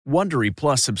Wondery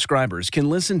Plus subscribers can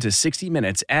listen to 60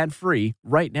 Minutes ad-free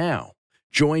right now.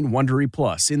 Join Wondery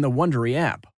Plus in the Wondery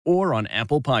app or on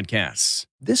Apple Podcasts.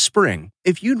 This spring,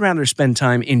 if you'd rather spend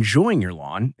time enjoying your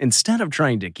lawn instead of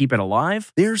trying to keep it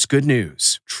alive, there's good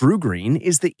news. True Green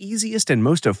is the easiest and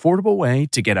most affordable way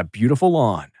to get a beautiful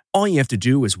lawn. All you have to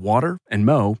do is water and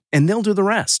mow, and they'll do the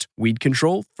rest. Weed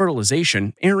control,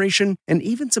 fertilization, aeration, and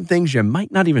even some things you might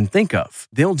not even think of.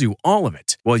 They'll do all of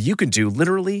it, while you can do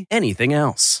literally anything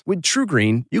else. With True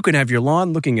Green, you can have your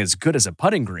lawn looking as good as a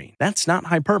putting green. That's not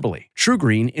hyperbole. True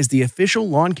Green is the official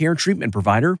lawn care treatment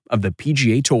provider of the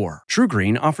PGA Tour. True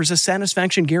Green offers a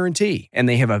satisfaction guarantee, and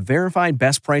they have a verified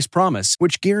best price promise,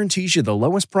 which guarantees you the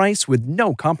lowest price with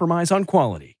no compromise on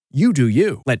quality. You do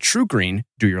you. Let True Green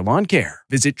do your lawn care.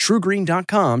 Visit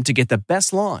TrueGreen.com to get the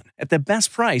best lawn at the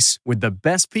best price with the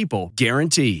best people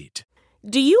guaranteed.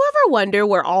 Do you ever wonder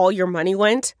where all your money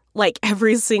went? Like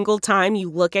every single time you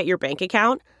look at your bank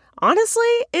account? Honestly,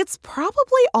 it's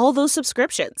probably all those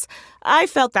subscriptions. I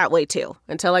felt that way too,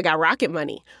 until I got Rocket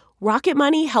Money. Rocket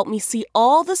Money helped me see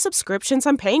all the subscriptions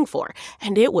I'm paying for,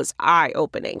 and it was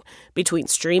eye-opening. Between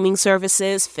streaming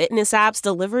services, fitness apps,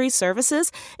 delivery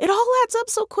services, it all adds up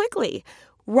so quickly.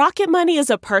 Rocket Money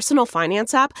is a personal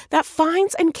finance app that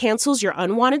finds and cancels your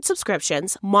unwanted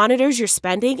subscriptions, monitors your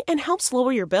spending, and helps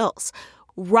lower your bills.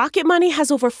 Rocket Money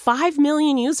has over 5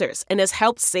 million users and has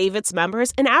helped save its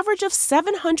members an average of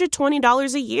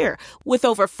 $720 a year, with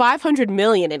over 500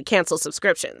 million in canceled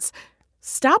subscriptions.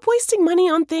 Stop wasting money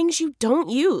on things you don't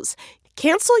use.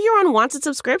 Cancel your unwanted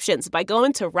subscriptions by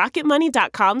going to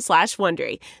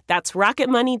rocketmoney.com/Wondery. That's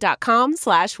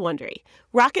rocketmoney.com/Wondery.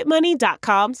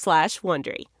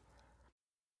 rocketmoney.com/Wondery.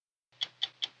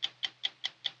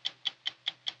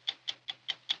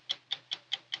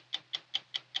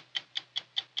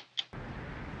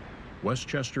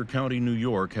 Westchester County, New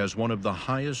York has one of the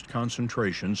highest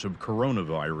concentrations of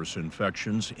coronavirus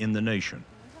infections in the nation.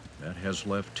 That has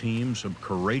left teams of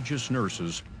courageous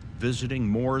nurses visiting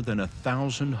more than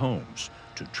 1,000 homes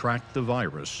to track the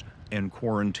virus and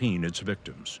quarantine its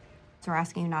victims. So we're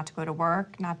asking you not to go to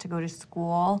work, not to go to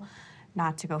school,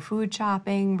 not to go food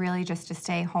shopping, really just to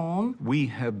stay home. We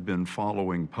have been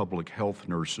following public health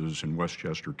nurses in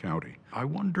Westchester County. I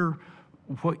wonder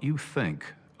what you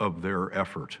think of their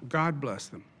effort. God bless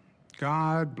them.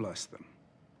 God bless them.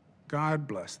 God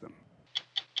bless them.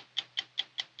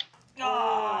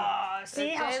 Oh, see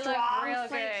how strong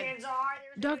kids are?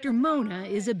 Dr. Mona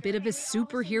is a bit of a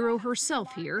superhero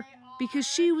herself here because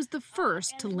she was the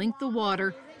first to link the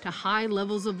water to high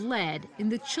levels of lead in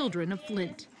the children of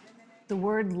Flint. The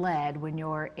word lead, when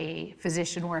you're a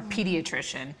physician or a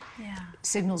pediatrician,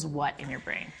 signals what in your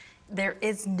brain? There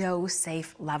is no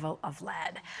safe level of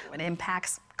lead. It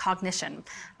impacts cognition,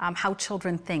 how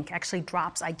children think, actually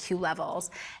drops IQ levels.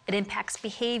 It impacts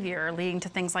behavior, leading to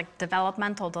things like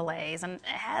developmental delays, and it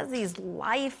has these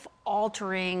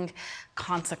life-altering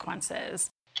consequences.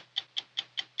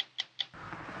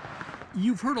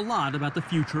 You've heard a lot about the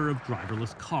future of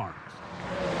driverless cars.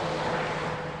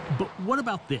 But what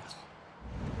about this?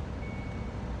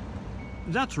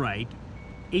 That's right,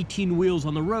 18 wheels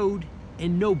on the road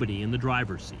and nobody in the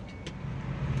driver's seat.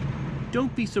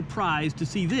 Don't be surprised to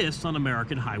see this on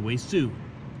American highways soon.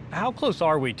 How close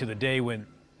are we to the day when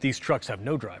these trucks have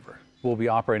no driver? We'll be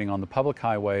operating on the public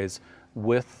highways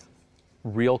with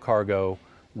real cargo,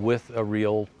 with a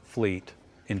real fleet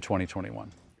in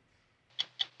 2021.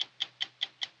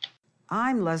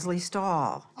 I'm Leslie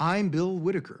Stahl. I'm Bill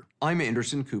Whitaker. I'm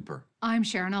Anderson Cooper. I'm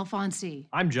Sharon Alfonsi.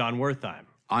 I'm John Wertheim.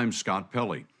 I'm Scott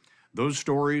Pelley. Those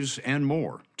stories and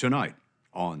more tonight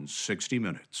on 60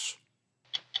 Minutes.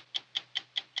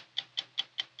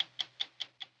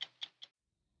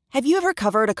 Have you ever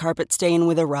covered a carpet stain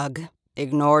with a rug?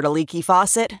 Ignored a leaky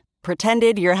faucet?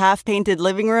 Pretended your half-painted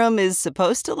living room is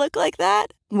supposed to look like that?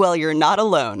 Well, you're not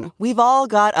alone. We've all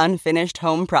got unfinished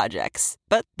home projects.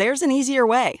 But there's an easier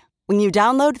way. When you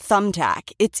download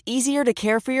Thumbtack, it's easier to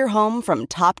care for your home from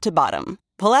top to bottom.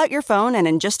 Pull out your phone and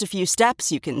in just a few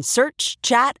steps, you can search,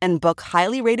 chat, and book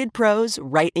highly rated pros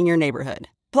right in your neighborhood.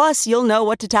 Plus, you'll know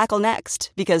what to tackle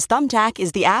next because Thumbtack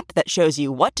is the app that shows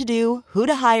you what to do, who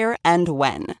to hire, and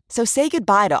when. So say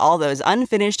goodbye to all those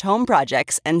unfinished home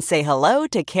projects and say hello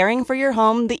to caring for your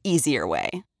home the easier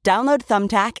way. Download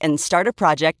Thumbtack and start a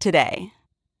project today.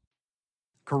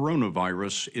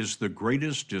 Coronavirus is the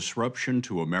greatest disruption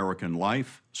to American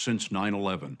life since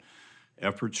 9/11.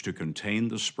 Efforts to contain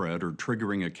the spread are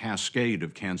triggering a cascade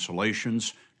of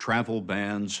cancellations, travel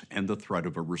bans, and the threat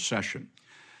of a recession.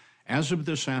 As of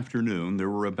this afternoon,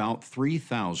 there were about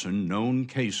 3,000 known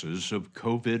cases of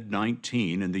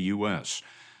COVID-19 in the U.S.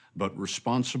 but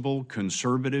responsible,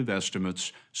 conservative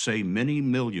estimates say many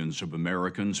millions of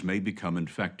Americans may become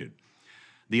infected.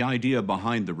 The idea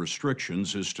behind the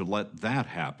restrictions is to let that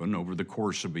happen over the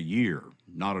course of a year,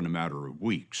 not in a matter of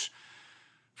weeks.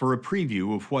 For a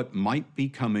preview of what might be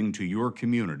coming to your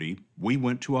community, we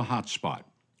went to a hotspot,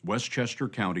 Westchester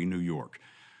County, New York.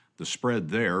 The spread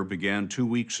there began 2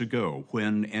 weeks ago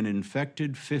when an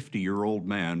infected 50-year-old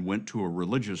man went to a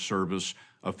religious service,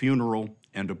 a funeral,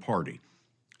 and a party.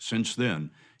 Since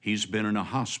then, he's been in a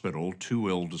hospital too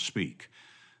ill to speak.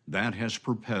 That has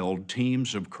propelled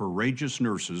teams of courageous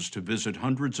nurses to visit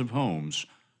hundreds of homes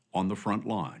on the front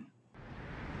line.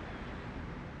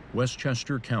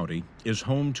 Westchester County is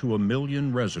home to 1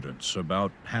 million residents,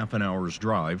 about half an hour's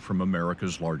drive from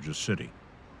America's largest city.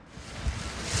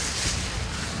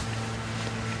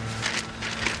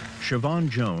 Siobhan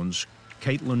Jones,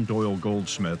 Caitlin Doyle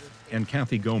Goldsmith, and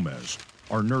Kathy Gomez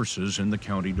are nurses in the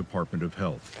County Department of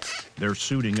Health. They're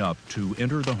suiting up to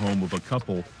enter the home of a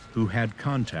couple who had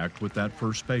contact with that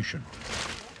first patient.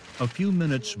 A few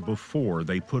minutes before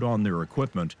they put on their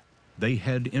equipment, they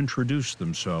had introduced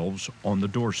themselves on the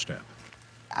doorstep.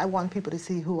 I want people to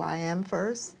see who I am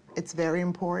first. It's very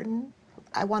important.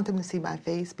 I want them to see my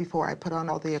face before I put on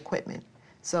all the equipment.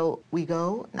 So we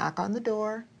go, knock on the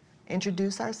door,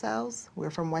 introduce ourselves.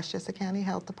 We're from Westchester County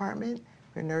Health Department.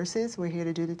 We're nurses. We're here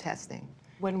to do the testing.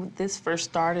 When this first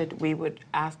started, we would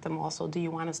ask them also, do you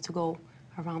want us to go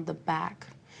around the back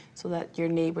so that your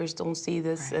neighbors don't see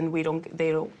this and they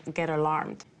don't get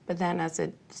alarmed? But then as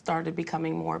it started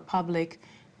becoming more public,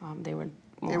 they were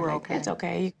like, okay. It's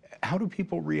okay. How do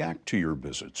people react to your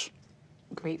visits?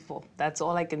 Grateful. That's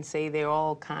all I can say. They're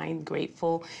all kind,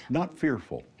 grateful. Not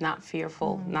fearful. Not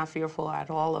fearful. Not fearful at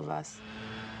all of us.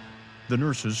 The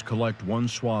nurses collect one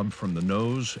swab from the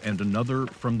nose and another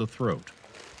from the throat.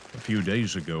 A few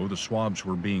days ago, the swabs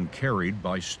were being carried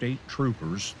by state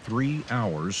troopers 3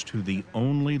 hours to the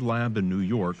only lab in New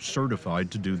York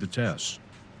certified to do the tests.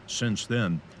 Since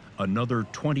then, another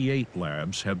 28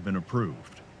 labs have been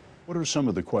approved. What are some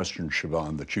of the questions,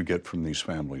 Siobhan, that you get from these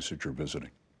families that you're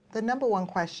visiting? The number one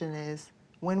question is,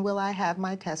 when will I have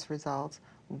my test results?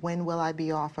 When will I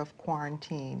be off of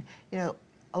quarantine? You know,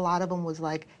 a lot of them was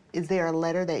like, is there a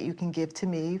letter that you can give to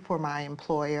me for my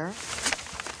employer?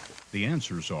 The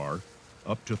answers are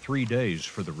up to 3 days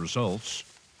for the results,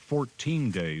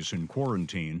 14 days in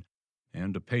quarantine,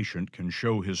 and a patient can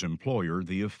show his employer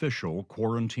the official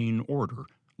quarantine order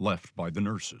left by the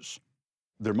nurses.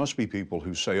 There must be people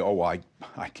who say, oh, I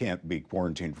can't be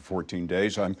quarantined for 14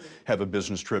 days. I have a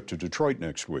business trip to Detroit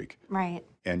next week. Right.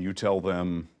 And you tell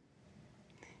them...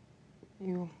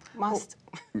 You must.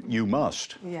 You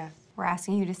must. Yes. We're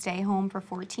asking you to stay home for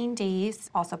 14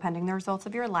 days, also pending the results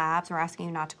of your labs. We're asking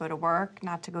you not to go to work,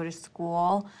 not to go to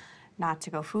school, not to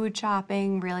go food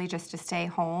shopping, really just to stay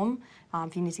home.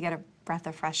 If you need to get a breath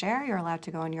of fresh air, you're allowed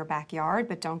to go in your backyard,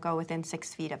 but don't go within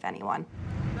 6 feet of anyone.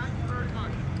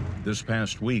 This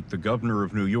past week, the governor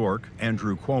of New York,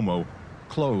 Andrew Cuomo,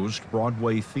 closed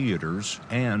Broadway theaters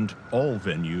and all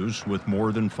venues with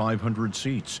more than 500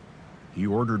 seats. He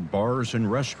ordered bars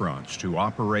and restaurants to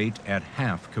operate at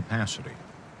half capacity.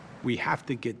 We have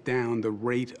to get down the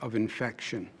rate of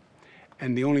infection.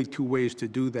 And the only two ways to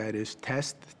do that is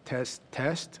test,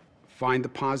 find the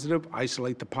positive,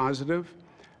 isolate the positive,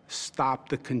 stop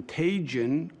the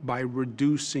contagion by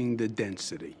reducing the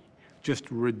density.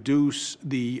 Just reduce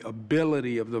the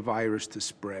ability of the virus to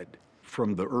spread.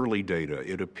 From the early data,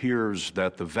 it appears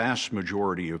that the vast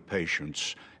majority of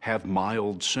patients have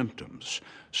mild symptoms.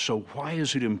 So why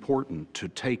is it important to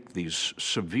take these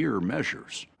severe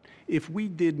measures? If we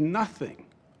did nothing,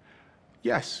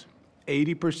 yes,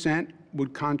 80%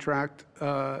 would contract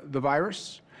the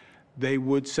virus. They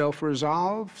would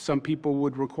self-resolve. Some people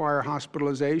would require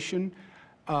hospitalization.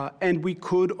 And we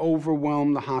could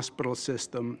overwhelm the hospital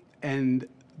system. And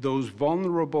those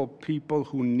vulnerable people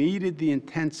who needed the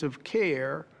intensive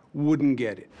care wouldn't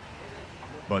get it.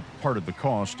 But part of the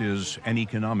cost is an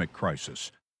economic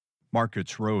crisis.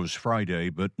 Markets rose Friday,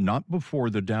 but not before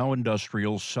the Dow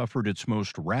Industrial suffered its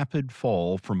most rapid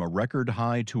fall from a record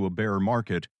high to a bear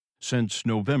market since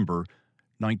November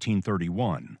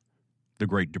 1931, the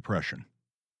Great Depression.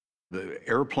 The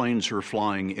airplanes are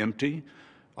flying empty.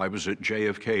 I was at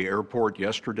JFK Airport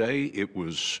yesterday. It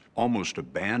was almost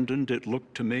abandoned, it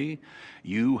looked to me.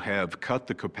 You have cut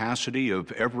the capacity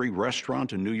of every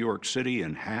restaurant in New York City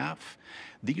in half.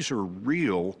 These are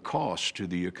real costs to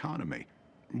the economy.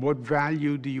 What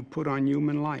value do you put on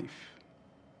human life?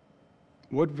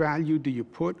 What value do you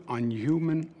put on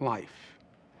human life?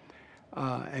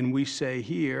 And we say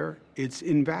here, it's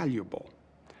invaluable.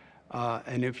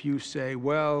 And if you say,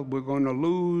 well, we're going to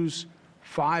lose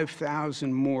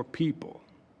 5,000 more people,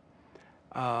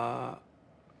 I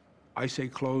say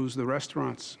close the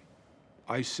restaurants.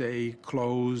 I say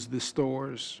close the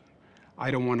stores.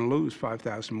 I don't want to lose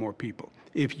 5,000 more people.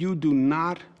 If you do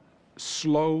not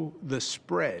slow the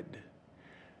spread,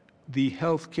 the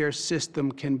healthcare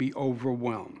system can be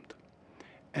overwhelmed,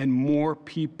 and more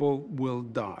people will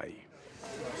die.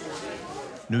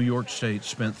 New York State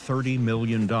spent $30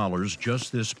 million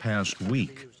just this past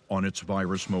week on its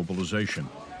virus mobilization.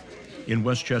 In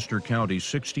Westchester County,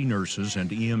 60 nurses and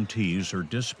EMTs are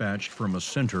dispatched from a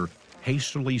center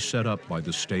hastily set up by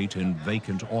the state in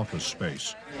vacant office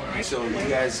space. So you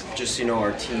guys, just so you know,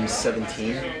 our team's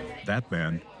 17. That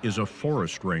man is a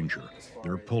forest ranger.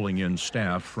 They're pulling in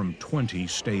staff from 20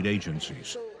 state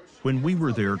agencies. When we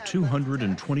were there,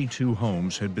 222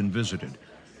 homes had been visited.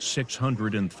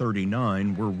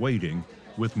 639 were waiting,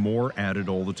 with more added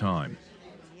all the time.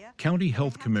 County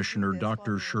Health Commissioner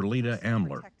Dr. Shirlita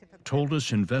Amler told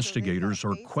us investigators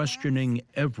are questioning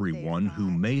everyone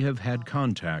who may have had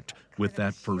contact with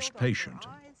that first patient.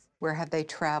 Where have they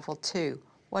traveled to?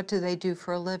 What do they do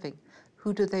for a living?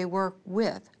 Who do they work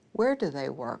with? Where do they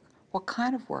work? What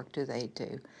kind of work do they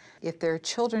do? If there are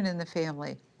children in the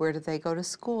family, where do they go to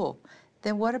school?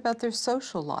 Then what about their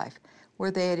social life? Were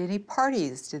they at any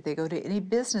parties? Did they go to any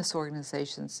business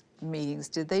organizations meetings?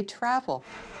 Did they travel?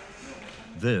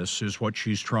 This is what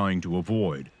she's trying to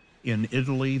avoid. In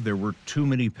Italy, there were too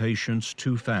many patients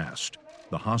too fast.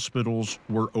 The hospitals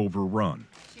were overrun.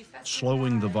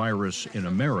 Slowing the virus in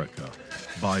America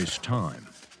buys time.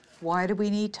 Why do we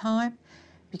need time?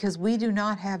 Because we do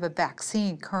not have a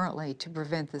vaccine currently to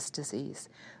prevent this disease.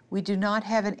 We do not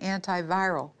have an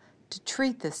antiviral to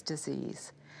treat this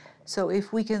disease. So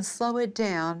if we can slow it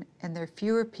down and there are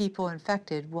fewer people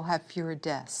infected, we'll have fewer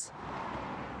deaths.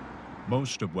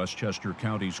 Most of Westchester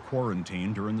County's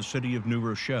quarantined are in the city of New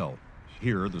Rochelle.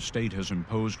 Here, the state has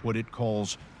imposed what it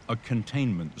calls a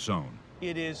containment zone.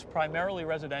 It is primarily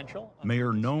residential.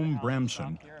 Mayor Noam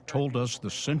Bramson told us the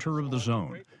center of the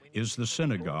zone is the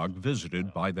synagogue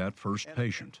visited by that first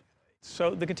patient.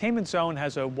 So the containment zone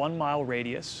has a 1-mile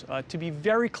radius. To be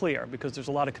very clear, because there's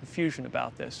a lot of confusion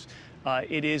about this,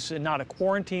 it is not a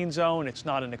quarantine zone, it's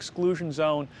not an exclusion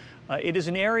zone. It is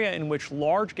an area in which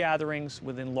large gatherings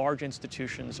within large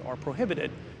institutions are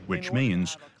prohibited. Which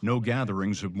means no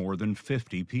gatherings of more than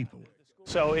 50 people.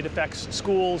 So it affects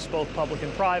schools, both public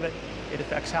and private. It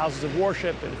affects houses of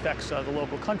worship. It affects the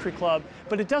local country club.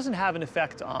 But it doesn't have an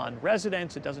effect on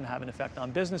residents. It doesn't have an effect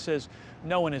on businesses.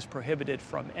 No one is prohibited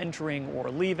from entering or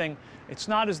leaving. It's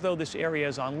not as though this area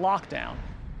is on lockdown.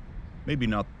 Maybe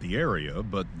not the area,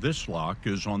 but this lock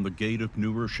is on the gate of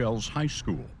New Rochelle's high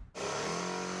school.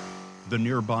 The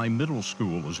nearby middle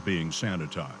school is being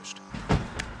sanitized.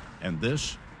 And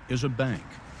this is a bank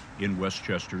in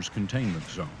Westchester's containment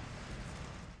zone.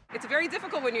 It's very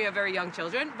difficult when you have very young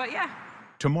children, but yeah.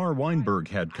 Tamar Weinberg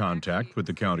had contact with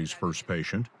the county's first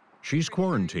patient. She's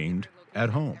quarantined at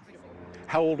home.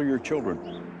 How old are your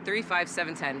children? 3, 5,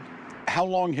 7, 10. How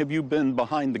long have you been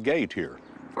behind the gate here?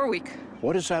 For a week.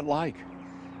 What is that like?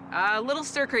 A little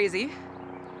stir crazy,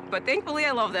 but thankfully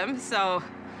I love them, so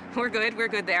we're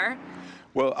good there.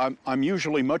 Well, I'm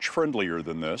usually much friendlier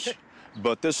than this,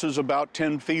 but this is about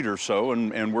 10 feet or so,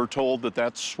 and we're told that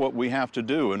that's what we have to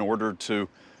do in order to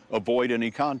avoid any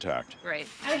contact. Right.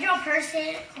 I'm a girl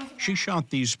person. She shot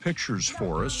these pictures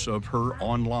for us of her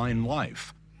online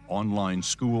life, online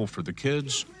school for the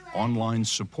kids, online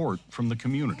support from the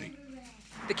community.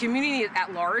 The community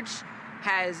at large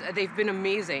they've been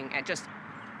amazing at just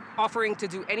offering to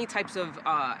do any types of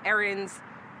errands,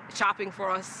 shopping for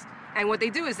us. And what they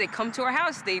do is they come to our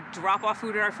house, they drop off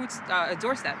food at our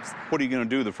doorsteps. What are you going to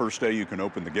do the first day you can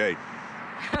open the gate?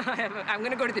 I'm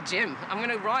going to go to the gym. I'm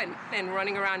going to run, and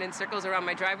running around in circles around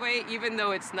my driveway, even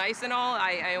though it's nice and all,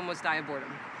 I almost die of boredom.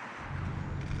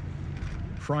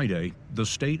 Friday, the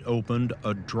state opened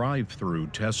a drive-through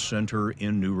test center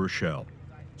in New Rochelle.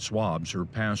 Swabs are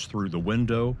passed through the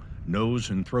window, nose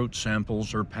and throat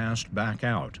samples are passed back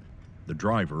out. The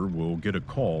driver will get a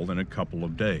call in a couple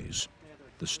of days.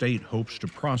 The state hopes to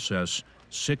process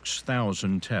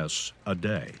 6,000 tests a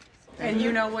day. And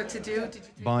you know what to do?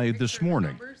 By this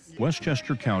morning,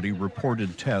 Westchester County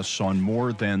reported tests on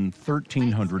more than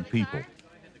 1,300 people.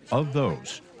 Of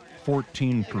those,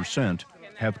 14%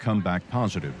 have come back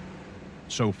positive.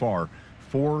 So far,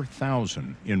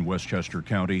 4,000 in Westchester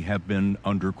County have been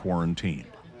under quarantine.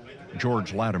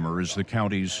 George Latimer is the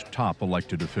county's top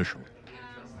elected official.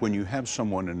 When you have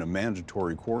someone in a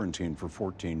mandatory quarantine for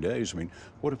 14 days, I mean,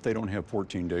 what if they don't have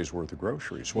 14 days worth of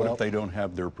groceries? What if they don't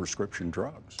have their prescription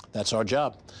drugs? That's our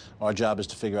job. Our job is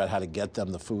to figure out how to get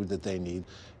them the food that they need.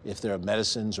 If there are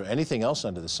medicines or anything else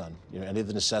under the sun, any of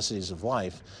the necessities of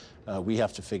life, we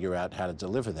have to figure out how to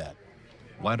deliver that.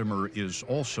 Latimer is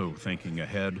also thinking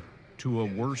ahead to a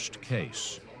worst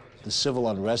case. The civil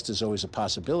unrest is always a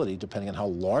possibility depending on how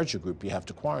large a group you have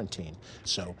to quarantine.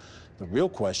 So the real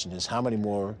question is, how many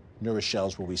more New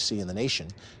Rochelle's will we see in the nation?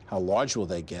 How large will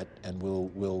they get? And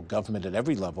will government at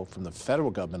every level, from the federal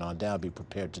government on down, be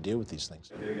prepared to deal with these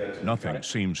things? Nothing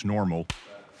seems normal,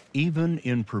 even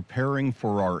in preparing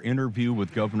for our interview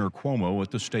with Governor Cuomo at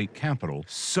the state capitol.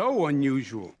 So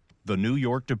unusual. The New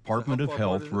York Department of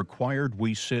Health required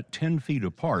we sit 10 feet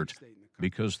apart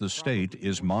because the state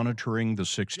is monitoring the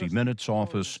 60 Minutes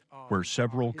office where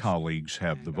several colleagues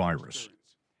have the virus.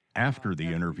 After the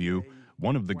interview,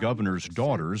 one of the governor's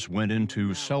daughters went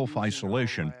into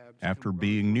self-isolation after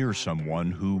being near someone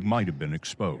who might have been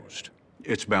exposed.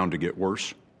 It's bound to get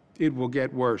worse. It will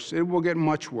get worse. It will get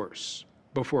much worse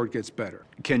before it gets better.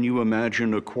 Can you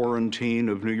imagine a quarantine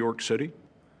of New York City?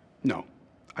 No,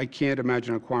 I can't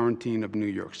imagine a quarantine of New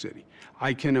York City.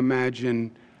 I can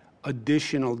imagine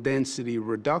additional density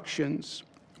reductions.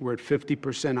 We're at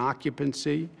 50%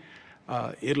 occupancy.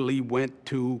 Italy went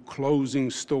to closing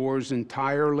stores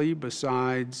entirely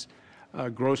besides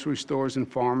grocery stores and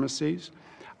pharmacies.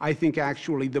 I think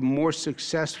actually the more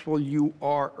successful you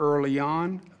are early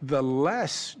on, the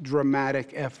less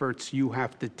dramatic efforts you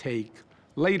have to take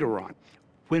later on.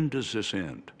 When does this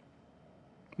end?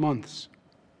 Months.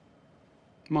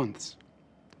 Months.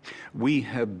 We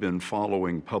have been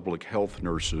following public health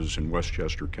nurses in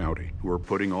Westchester County who are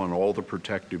putting on all the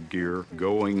protective gear,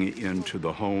 going into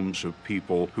the homes of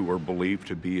people who are believed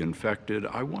to be infected.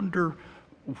 I wonder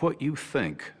what you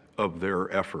think of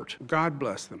their effort. God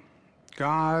bless them.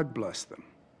 God bless them.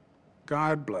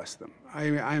 God bless them.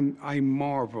 I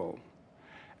marvel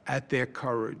at their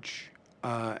courage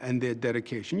and their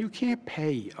dedication. You can't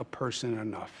pay a person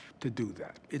enough to do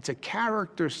that. It's a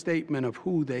character statement of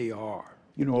who they are.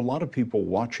 You know, a lot of people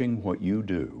watching what you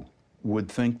do would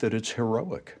think that it's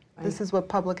heroic. This is what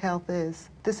public health is.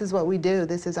 This is what we do.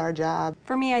 This is our job.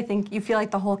 For me, I think you feel like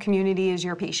the whole community is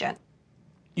your patient.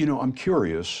 You know, I'm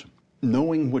curious,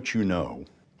 knowing what you know,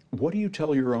 what do you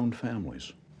tell your own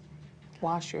families?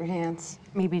 Wash your hands.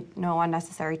 Maybe no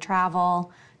unnecessary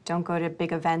travel. Don't go to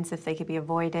big events if they could be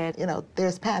avoided. You know,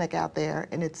 there's panic out there,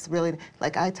 and it's really,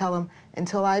 like I tell them,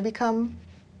 until I become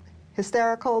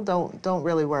hysterical, don't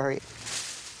really worry.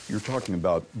 You're talking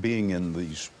about being in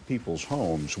these people's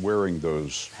homes, wearing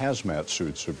those hazmat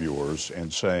suits of yours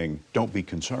and saying, don't be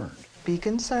concerned. Be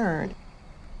concerned,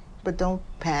 but don't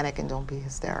panic and don't be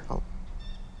hysterical.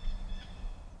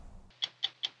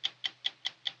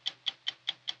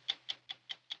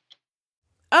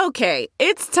 Okay,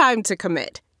 it's time to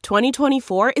commit.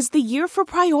 2024 is the year for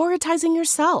prioritizing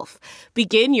yourself.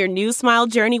 Begin your new smile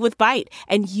journey with Byte,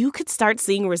 and you could start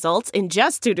seeing results in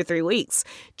just 2 to 3 weeks.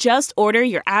 Just order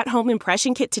your at-home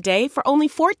impression kit today for only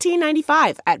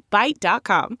 $14.95 at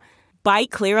Byte.com.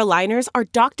 Byte clear aligners are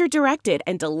doctor-directed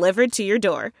and delivered to your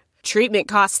door. Treatment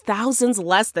costs thousands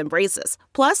less than braces.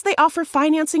 Plus, they offer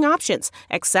financing options,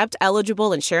 accept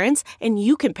eligible insurance, and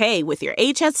you can pay with your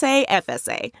HSA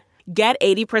FSA. Get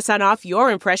 80% off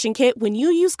your impression kit when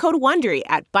you use code WONDERY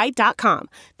at Byte.com.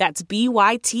 That's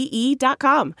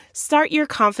BYTE.com. Start your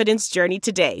confidence journey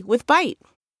today with Byte.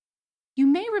 You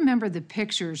may remember the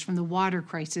pictures from the water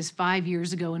crisis 5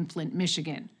 years ago in Flint,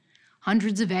 Michigan.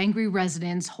 Hundreds of angry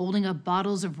residents holding up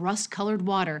bottles of rust-colored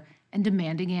water and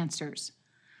demanding answers.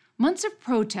 Months of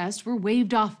protests were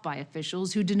waved off by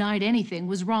officials who denied anything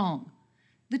was wrong.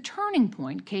 The turning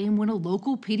point came when a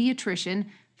local pediatrician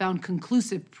found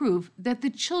conclusive proof that the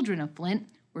children of Flint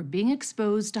were being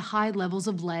exposed to high levels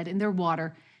of lead in their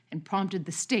water and prompted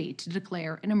the state to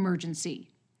declare an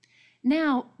emergency.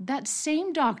 Now, that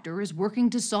same doctor is working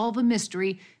to solve a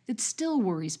mystery that still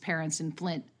worries parents in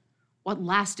Flint. What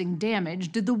lasting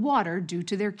damage did the water do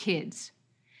to their kids?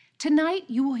 Tonight,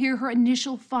 you will hear her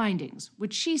initial findings,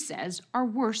 which she says are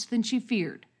worse than she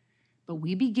feared. But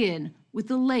we begin with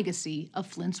the legacy of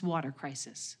Flint's water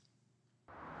crisis.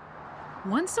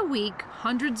 Once a week,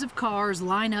 hundreds of cars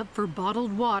line up for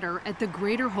bottled water at the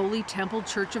Greater Holy Temple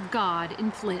Church of God in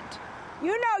Flint. You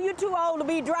know you're too old to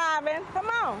be driving. Come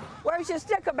on, where's your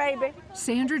sticker, baby?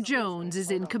 Sandra Jones is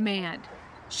in command.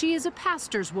 She is a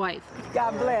pastor's wife.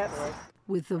 God bless.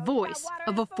 With the voice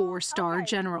of a 4-star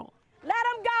general. Let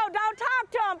him go, don't talk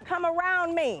to him. Come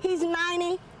around me. He's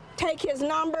 90, take his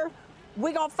number.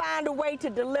 We're gonna find a way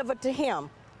to deliver to him.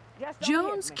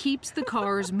 Jones keeps the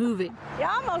cars moving. You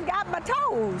almost got my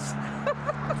toes.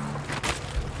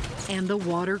 And the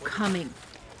water coming.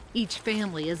 Each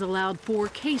family is allowed 4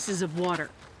 cases of water.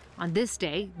 On this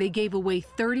day, they gave away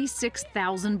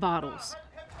 36,000 bottles.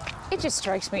 It just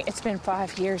strikes me, it's been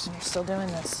 5 years and you're still doing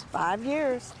this. 5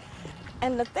 years.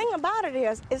 And the thing about it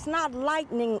is, it's not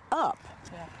lightening up.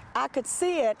 Yeah. I could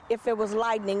see it if it was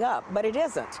lightening up, but it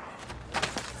isn't.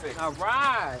 All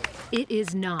right. It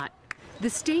is not. The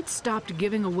state stopped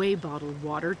giving away bottled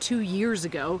water 2 years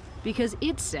ago because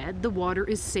it said the water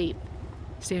is safe.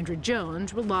 Sandra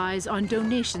Jones relies on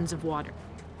donations of water.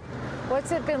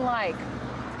 What's it been like?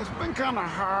 It's been kind of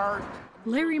hard.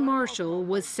 Larry Marshall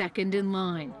was second in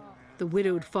line. The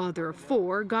widowed father of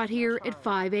 4 got here at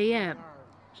 5 a.m.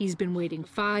 He's been waiting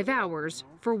 5 hours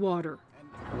for water.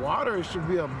 Water should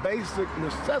be a basic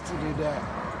necessity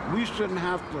that we shouldn't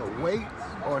have to wait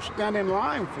or stand in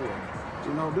line for.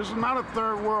 You know, this is not a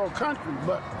third world country,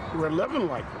 but we're living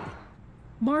like one.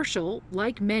 Marshall,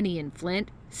 like many in Flint,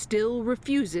 still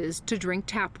refuses to drink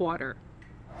tap water.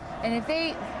 And if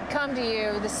they come to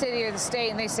you, the city or the state,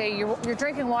 and they say your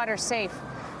drinking water is safe,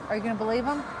 are you going to believe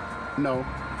them? No.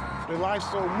 They lie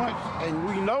so much, and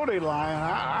we know they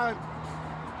lie.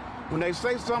 When they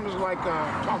say something, it's like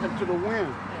talking to the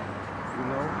wind, you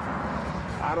know?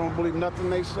 I don't believe nothing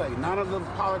they say. None of the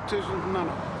politicians, none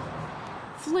of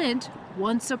them. Flint,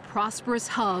 once a prosperous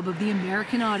hub of the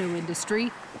American auto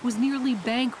industry, was nearly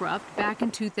bankrupt back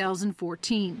in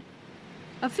 2014.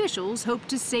 Officials hope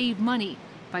to save money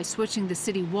by switching the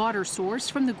city water source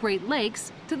from the Great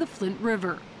Lakes to the Flint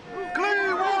River.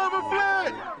 Clean water,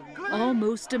 Flint!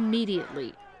 Almost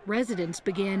immediately, residents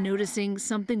began noticing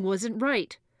something wasn't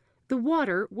right. The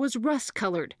water was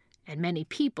rust-colored, and many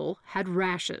people had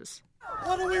rashes.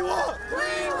 What do we want?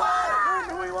 Clean water! When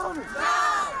do we want it?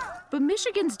 Now! But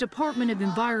Michigan's Department of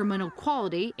Environmental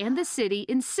Quality and the city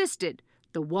insisted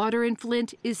the water in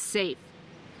Flint is safe.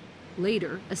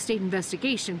 Later, a state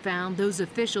investigation found those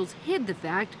officials hid the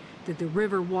fact that the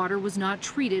river water was not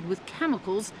treated with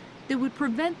chemicals that would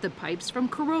prevent the pipes from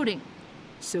corroding.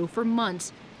 So for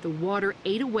months, the water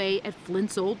ate away at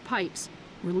Flint's old pipes,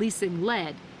 releasing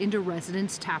lead into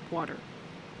residents' tap water.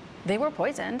 They were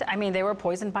poisoned. I mean, they were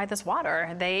poisoned by this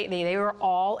water. They were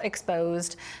all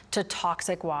exposed to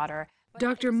toxic water.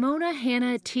 Dr. Mona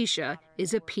Hanna-Attisha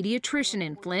is a pediatrician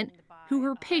in Flint who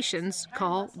her patients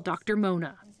call Dr.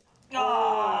 Mona.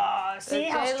 Oh, see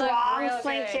how strong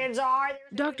Flint kids are?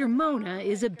 Dr. Mona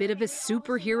is a bit of a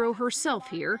superhero herself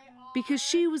here because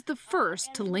she was the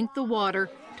first to link the water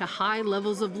to high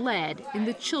levels of lead in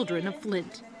the children of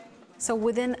Flint. So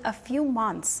within a few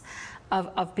months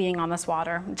of being on this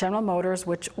water, General Motors,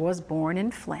 which was born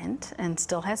in Flint and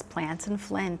still has plants in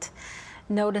Flint,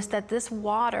 noticed that this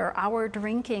water, our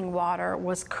drinking water,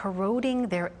 was corroding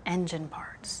their engine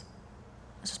parts.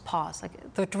 Let's just pause.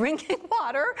 Like, the drinking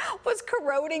water was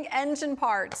corroding engine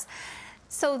parts.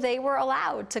 So they were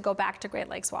allowed to go back to Great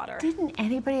Lakes water. Didn't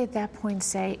anybody at that point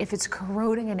say, if it's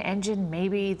corroding an engine,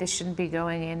 maybe this shouldn't be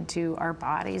going into our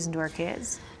bodies, into our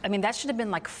kids? I mean, that should have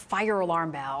been like fire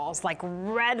alarm bells, like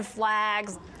red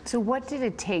flags. So what did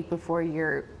it take before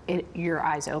your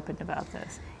eyes opened about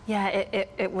this? Yeah,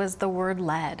 it was the word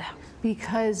lead.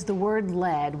 Because the word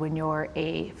lead, when you're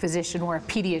a physician or a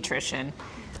pediatrician,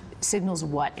 signals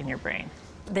what in your brain?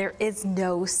 There is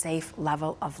no safe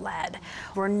level of lead.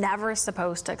 We're never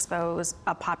supposed to expose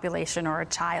a population or a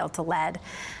child to lead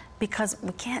because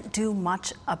we can't do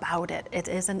much about it. It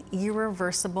is an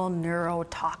irreversible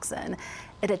neurotoxin.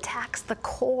 It attacks the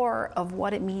core of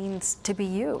what it means to be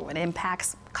you. It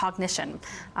impacts cognition,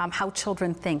 how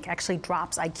children think, actually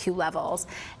drops IQ levels.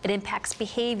 It impacts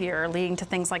behavior, leading to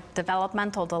things like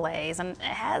developmental delays, and it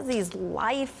has these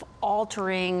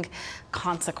life-altering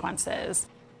consequences.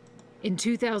 In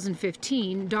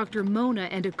 2015, Dr. Mona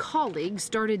and a colleague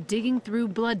started digging through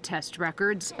blood test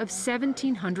records of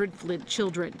 1,700 Flint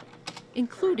children,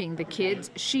 including the kids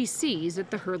she sees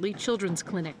at the Hurley Children's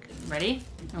Clinic. Ready?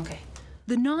 Okay.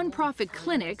 The nonprofit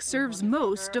clinic serves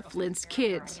most of Flint's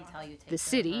kids. The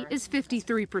city is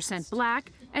 53%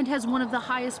 black and has one of the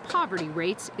highest poverty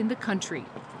rates in the country.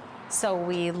 So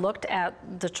we looked at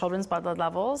the children's blood lead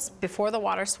levels before the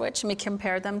water switch, and we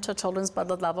compared them to children's blood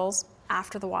lead levels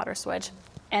after the water switch.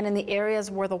 And in the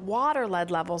areas where the water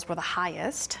lead levels were the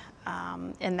highest,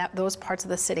 in those parts of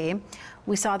the city,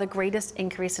 we saw the greatest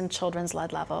increase in children's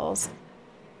lead levels.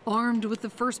 Armed with the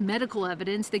first medical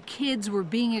evidence that kids were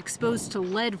being exposed to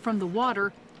lead from the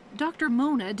water, Dr.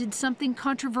 Mona did something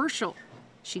controversial.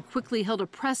 She quickly held a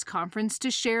press conference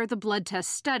to share the blood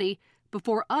test study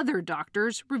before other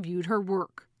doctors reviewed her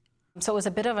work. So it was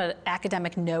a bit of an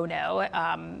academic no-no,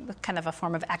 kind of a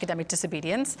form of academic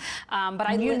disobedience.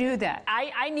 But you knew that.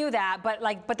 I knew that,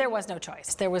 but there was no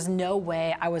choice. There was no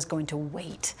way I was going to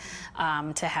wait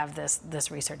to have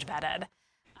this research vetted.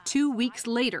 2 weeks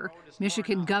later,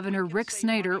 Michigan Governor Rick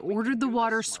Snyder ordered the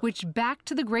water switched back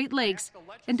to the Great Lakes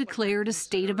and declared a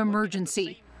state of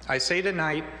emergency. I say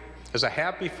tonight, as I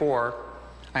have before,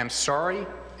 I am sorry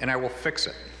and I will fix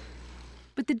it.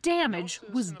 But the damage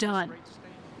was done.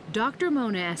 Dr.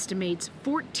 Mona estimates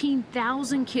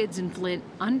 14,000 kids in Flint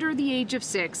under the age of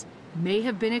 6 may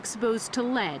have been exposed to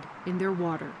lead in their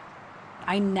water.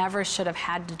 I never should have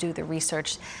had to do the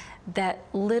research that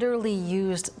literally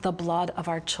used the blood of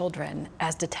our children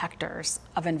as detectors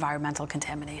of environmental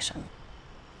contamination.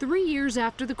 3 years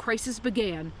after the crisis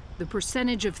began, the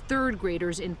percentage of third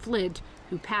graders in Flint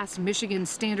who passed Michigan's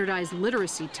standardized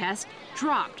literacy test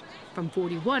dropped from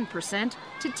 41%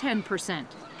 to 10%.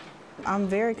 I'm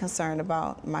very concerned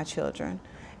about my children.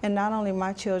 And not only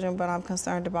my children, but I'm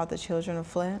concerned about the children of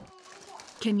Flint.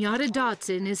 Kenyatta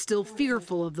Dotson is still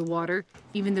fearful of the water,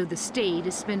 even though the state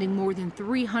is spending more than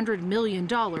 $300 million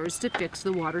to fix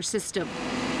the water system.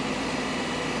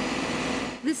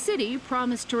 The city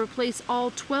promised to replace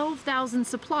all 12,000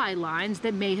 supply lines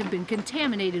that may have been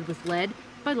contaminated with lead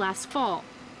by last fall.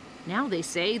 Now they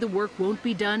say the work won't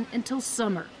be done until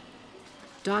summer.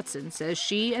 Dotson says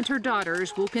she and her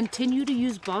daughters will continue to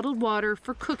use bottled water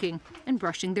for cooking and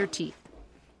brushing their teeth.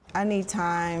 I need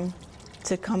time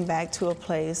to come back to a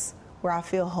place where I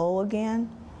feel whole again.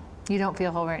 You don't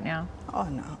feel whole right now? Oh,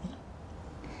 no.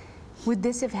 Would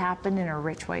this have happened in a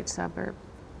rich white suburb?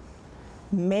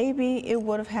 Maybe it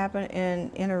would have happened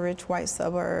in a rich white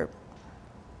suburb.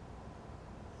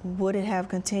 Would it have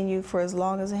continued for as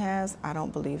long as it has? I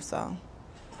don't believe so.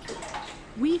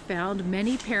 We found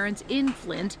many parents in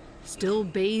Flint still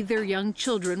bathe their young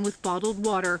children with bottled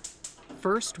water,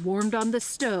 first warmed on the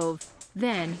stove,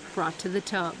 then brought to the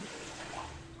tub.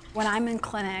 When I'm in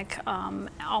clinic,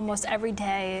 almost every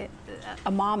day,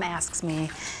 a mom asks me,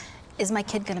 is my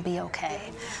kid gonna be okay?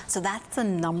 So that's the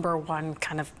number one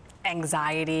kind of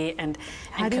anxiety and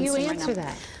How do you answer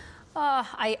that?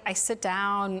 I sit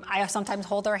down, I sometimes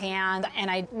hold their hand,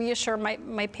 and I reassure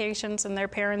my patients and their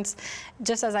parents,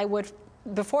 just as I would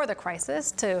before the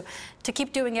crisis, to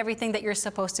keep doing everything that you're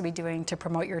supposed to be doing to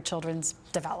promote your children's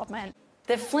development.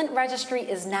 The Flint Registry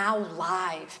is now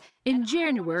live. In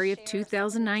January of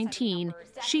 2019,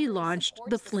 she launched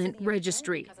the Flint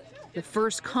Registry, the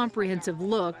first comprehensive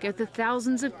look at the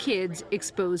thousands of kids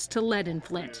exposed to lead in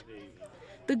Flint.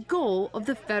 The goal of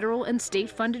the federal and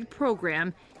state-funded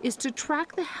program is to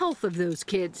track the health of those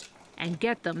kids and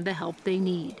get them the help they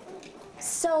need.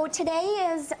 So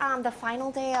today is the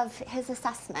final day of his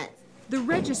assessment. The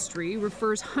registry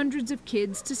refers hundreds of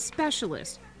kids to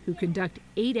specialists who conduct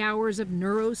 8 hours of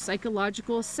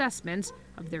neuropsychological assessments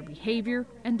of their behavior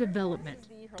and development.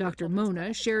 Dr.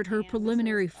 Mona shared her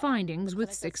preliminary findings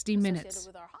with 60 Minutes.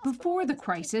 Before the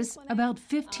crisis, about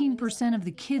 15% of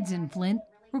the kids in Flint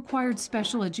required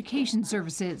special education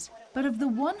services. But of the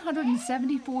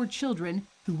 174 children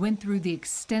who went through the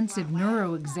extensive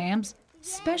neuro exams,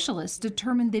 specialists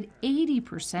determined that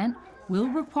 80% will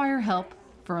require help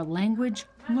for a language,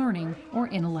 learning, or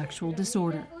intellectual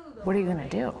disorder. What are you going to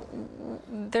do?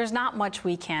 There's not much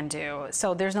we can do.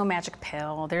 So there's no magic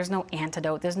pill, there's no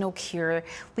antidote, there's no cure.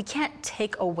 We can't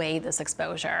take away this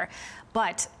exposure.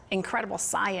 But incredible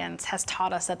science has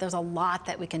taught us that there's a lot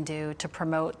that we can do to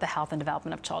promote the health and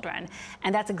development of children.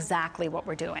 And that's exactly what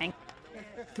we're doing.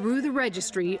 Through the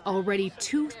registry, already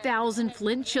 2,000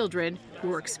 Flint children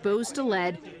who are exposed to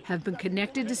lead have been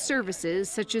connected to services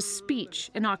such as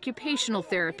speech and occupational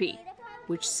therapy,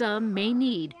 which some may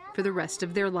need for the rest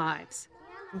of their lives.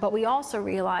 But we also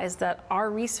realized that our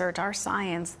research, our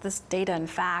science, this data and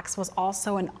facts was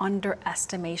also an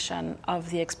underestimation of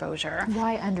the exposure.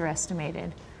 Why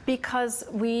underestimated? Because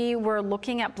we were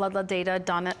looking at blood lead data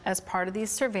done as part of these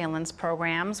surveillance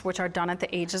programs, which are done at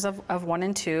the ages of 1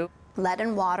 and 2. Lead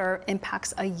in water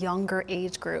impacts a younger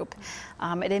age group.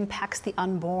 It impacts the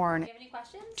unborn.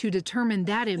 To determine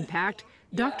that impact,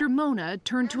 Dr. Mona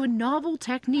turned to a novel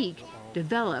technique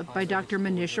developed by Dr.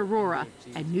 Manish Arora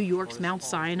at New York's Mount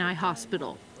Sinai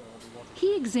Hospital.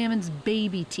 He examines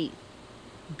baby teeth.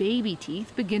 Baby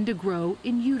teeth begin to grow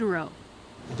in utero.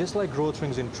 Just like growth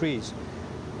rings in trees,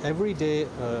 every day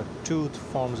a tooth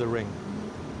forms a ring.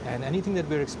 And anything that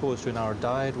we're exposed to in our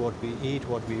diet, what we eat,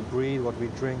 what we breathe, what we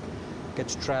drink,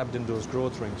 gets trapped in those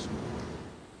growth rings.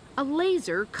 A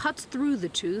laser cuts through the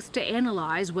tooth to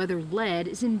analyze whether lead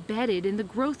is embedded in the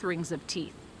growth rings of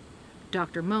teeth.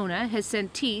 Dr. Mona has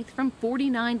sent teeth from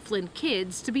 49 Flint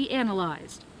kids to be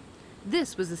analyzed.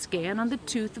 This was a scan on the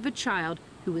tooth of a child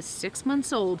who was 6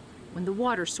 months old when the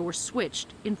water source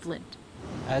switched in Flint.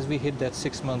 As we hit that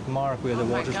 6-month mark where the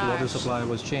water supply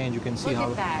was changed, you can see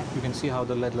how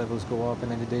the lead levels go up,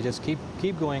 and then they just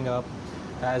keep going up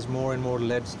as more and more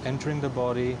lead's entering the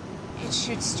body. It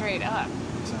shoots straight up.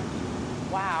 Exactly.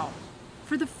 Wow.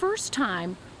 For the first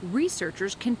time,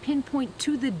 researchers can pinpoint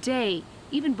to the day,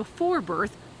 even before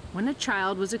birth, when a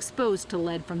child was exposed to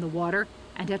lead from the water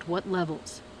and at what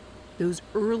levels. Those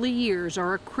early years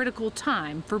are a critical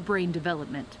time for brain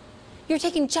development. You're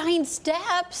taking giant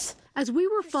steps. As we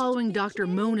were following Dr.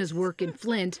 Mona's work in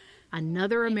Flint,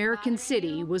 another American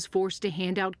city was forced to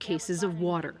hand out cases of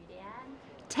water.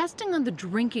 Testing on the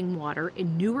drinking water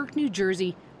in Newark, New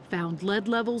Jersey found lead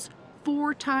levels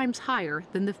 4 times higher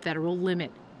than the federal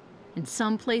limit. In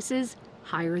some places,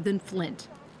 higher than Flint.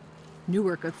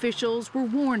 Newark officials were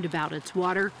warned about its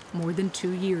water more than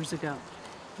 2 years ago.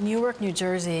 Newark, New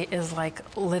Jersey is like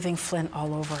living Flint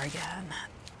all over again.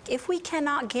 If we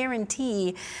cannot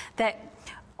guarantee that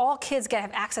all kids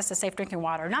have access to safe drinking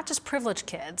water, not just privileged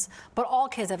kids, but all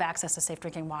kids have access to safe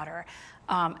drinking water.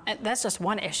 And that's just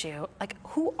one issue. Like,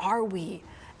 who are we?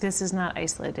 This is not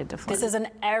isolated to Flint. This is an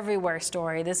everywhere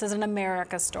story. This is an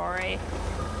America story.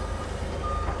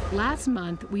 Last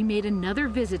month, we made another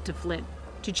visit to Flint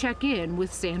to check in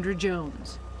with Sandra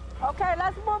Jones. Okay,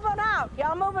 let's move him out.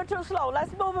 Y'all moving too slow.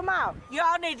 Let's move him out.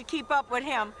 Y'all need to keep up with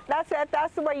him. That's it.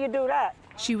 That's the way you do that.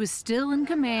 She was still in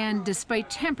command despite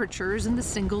temperatures in the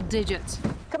single digits.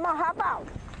 Come on, hop out.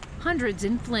 Hundreds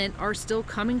in Flint are still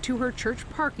coming to her church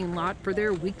parking lot for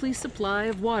their weekly supply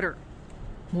of water,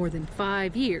 more than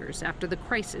 5 years after the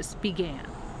crisis began.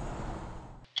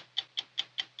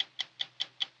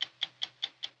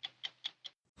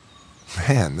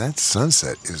 Man, that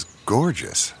sunset is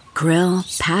gorgeous. Grill,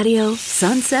 patio,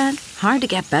 sunset. Hard to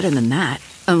get better than that.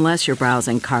 Unless you're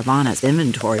browsing Carvana's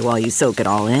inventory while you soak it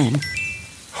all in.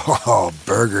 Oh,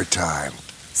 burger time.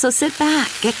 So sit back,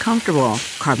 get comfortable.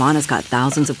 Carvana's got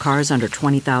thousands of cars under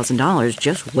 $20,000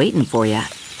 just waiting for you.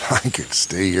 I could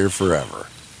stay here forever.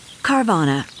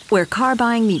 Carvana, where car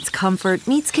buying meets comfort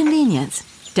meets convenience.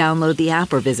 Download the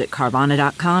app or visit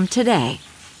Carvana.com today.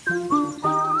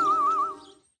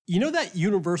 You know that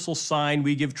universal sign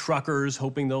we give truckers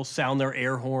hoping they'll sound their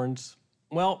air horns?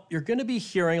 Well, you're going to be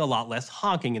hearing a lot less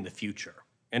honking in the future,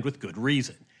 and with good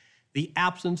reason. The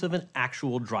absence of an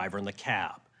actual driver in the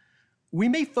cab. We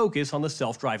may focus on the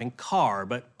self-driving car,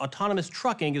 but autonomous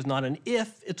trucking is not an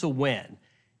if, it's a when.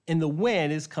 And the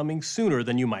when is coming sooner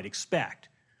than you might expect.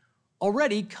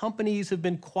 Already, companies have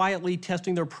been quietly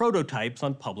testing their prototypes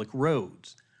on public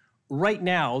roads. Right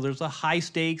now, there's a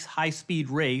high-stakes, high-speed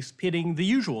race pitting the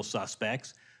usual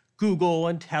suspects, Google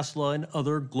and Tesla and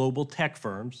other global tech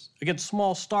firms, against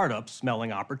small startups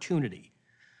smelling opportunity.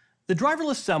 The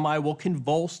driverless semi will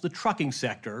convulse the trucking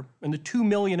sector and the 2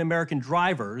 million American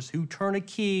drivers who turn a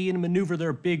key and maneuver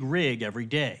their big rig every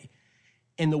day.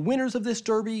 And the winners of this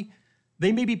derby,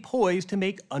 they may be poised to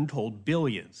make untold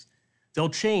billions. They'll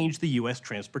change the U.S.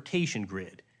 transportation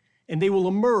grid, and they will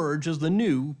emerge as the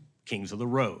new kings of the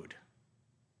road.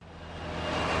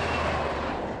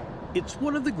 It's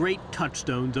one of the great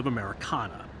touchstones of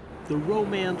Americana, the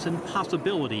romance and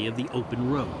possibility of the open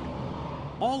road.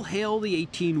 All hail the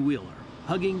 18-wheeler,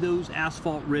 hugging those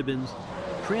asphalt ribbons,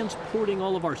 transporting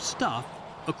all of our stuff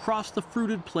across the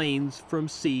fruited plains from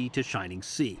sea to shining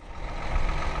sea.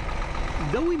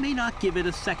 Though we may not give it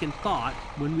a second thought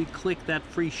when we click that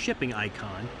free shipping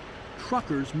icon,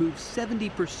 truckers move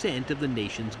 70% of the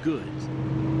nation's goods.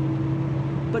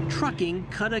 But trucking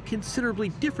cut a considerably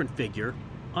different figure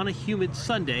on a humid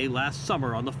Sunday last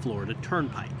summer on the Florida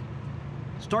Turnpike.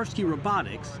 Starsky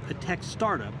Robotics, a tech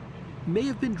startup, may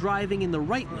have been driving in the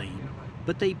right lane,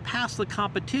 but they passed the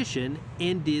competition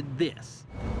and did this.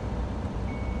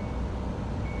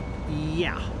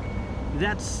 Yeah,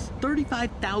 that's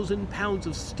 35,000 pounds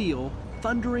of steel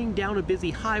thundering down a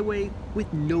busy highway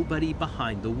with nobody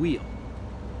behind the wheel.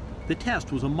 The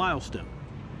test was a milestone.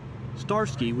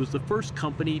 Starsky was the first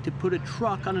company to put a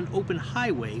truck on an open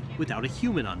highway without a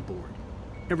human on board.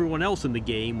 Everyone else in the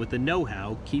game with the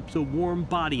know-how keeps a warm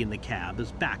body in the cab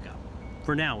as backup,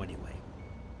 for now anyway.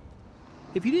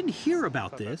 If you didn't hear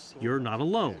about this, you're not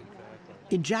alone.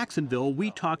 In Jacksonville,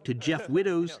 we talked to Jeff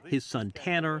Widows, his son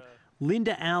Tanner,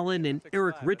 Linda Allen, and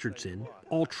Eric Richardson,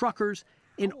 all truckers,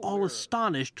 and all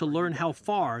astonished to learn how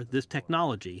far this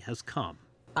technology has come.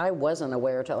 I wasn't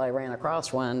aware till I ran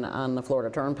across one on the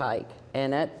Florida Turnpike,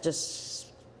 and it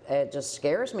just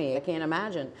scares me. I can't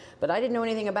imagine, but I didn't know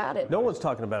anything about it. No one's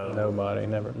talking about it. Nobody,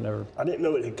 never. I didn't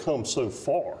know it had come so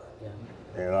far,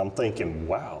 and I'm thinking,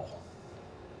 wow,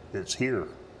 it's here.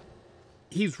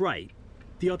 He's right.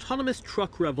 The autonomous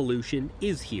truck revolution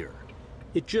is here.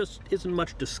 It just isn't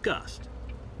much discussed.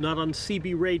 Not on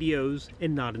CB radios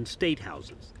and not in state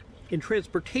houses. And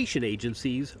transportation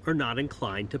agencies are not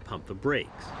inclined to pump the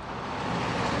brakes.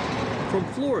 From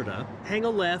Florida, hang a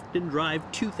left and drive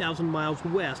 2,000 miles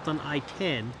west on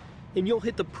I-10, and you'll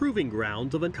hit the proving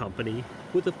grounds of a company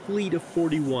with a fleet of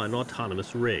 41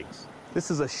 autonomous rigs. This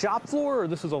is a shop floor or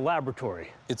this is a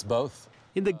laboratory? It's both.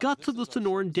 In the guts of the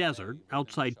Sonoran Desert,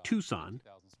 outside Tucson,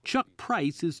 Chuck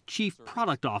Price is Chief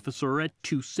Product Officer at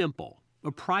TuSimple,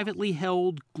 a privately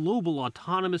held global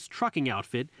autonomous trucking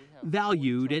outfit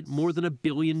valued at more than $1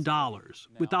 billion,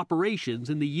 with operations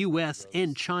in the U.S.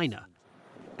 and China.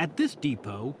 At this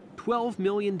depot, $12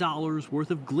 million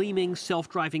worth of gleaming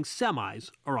self-driving semis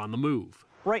are on the move.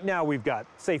 Right now we've got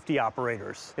safety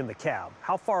operators in the cab.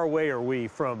 How far away are we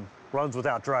from runs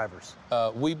without drivers?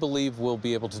 We believe we'll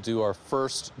be able to do our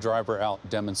first driver-out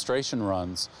demonstration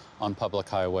runs on public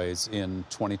highways in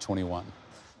 2021.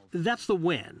 That's the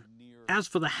when. As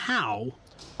for the how,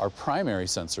 our primary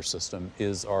sensor system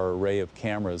is our array of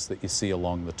cameras that you see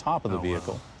along the top of the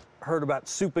vehicle. Wow. Heard about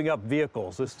souping up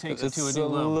vehicles. This takes it to a new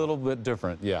level. It's a little bit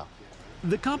different, yeah.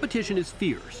 The competition is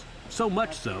fierce, so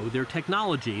much so their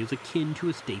technology is akin to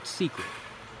a state secret.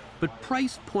 But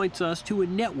Price points us to a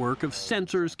network of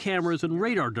sensors, cameras, and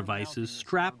radar devices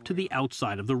strapped to the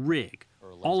outside of the rig,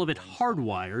 all of it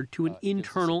hardwired to an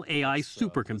internal AI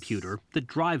supercomputer that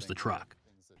drives the truck.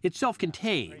 It's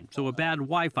self-contained, so a bad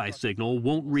Wi-Fi signal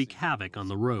won't wreak havoc on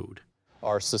the road.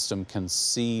 Our system can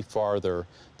see farther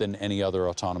than any other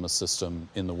autonomous system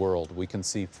in the world. We can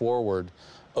see forward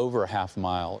over a half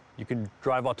mile. You can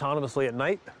drive autonomously at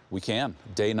night? We can,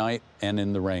 day, night, and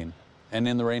in the rain. And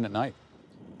in the rain at night.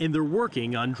 And they're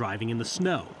working on driving in the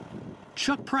snow.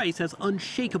 Chuck Price has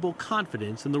unshakable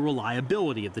confidence in the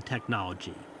reliability of the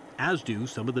technology, as do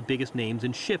some of the biggest names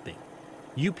in shipping.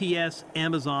 UPS,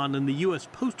 Amazon, and the U.S.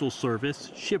 Postal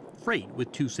Service ship freight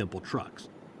with TuSimple trucks.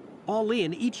 All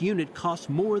in, each unit costs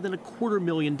more than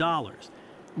 $250,000.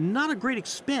 Not a great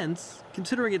expense,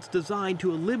 considering it's designed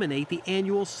to eliminate the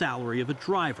annual salary of a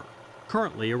driver,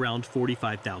 currently around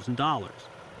 $45,000.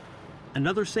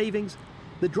 Another savings?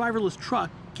 The driverless truck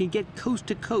can get coast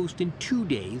to coast in 2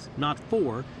 days, not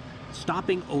 4,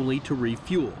 stopping only to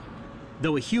refuel,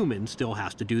 though a human still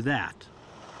has to do that.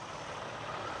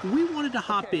 We wanted to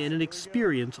hop in and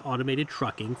experience automated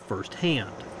trucking firsthand.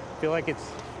 I feel like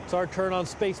it's our turn on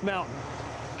Space Mountain.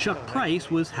 Chuck Price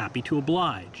was happy to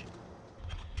oblige.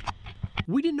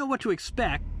 We didn't know what to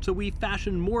expect, so we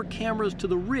fashioned more cameras to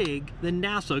the rig than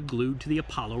NASA glued to the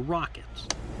Apollo rockets.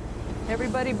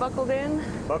 Everybody buckled in?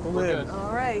 Buckled in.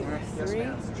 All right, 3,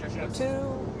 2,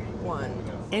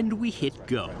 1. And we hit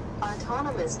go.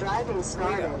 Autonomous driving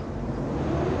started.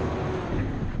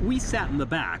 We sat in the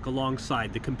back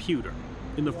alongside the computer.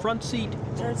 In the front seat,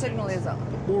 turn signal is on.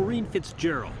 Maureen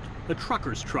Fitzgerald, a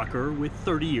trucker's trucker with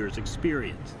 30 years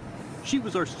experience. She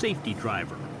was our safety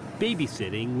driver,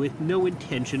 babysitting with no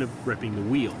intention of gripping the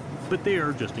wheel, but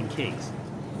there just in case.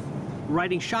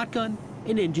 Riding shotgun,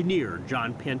 an engineer,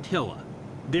 John Pantilla,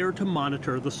 there to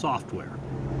monitor the software.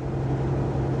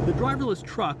 The driverless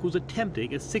truck was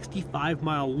attempting a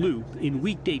 65-mile loop in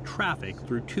weekday traffic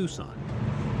through Tucson.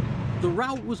 The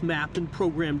route was mapped and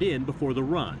programmed in before the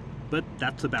run, but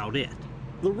that's about it.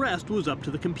 The rest was up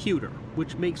to the computer,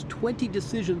 which makes 20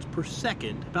 decisions per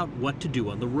second about what to do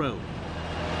on the road.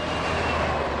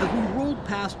 As we rolled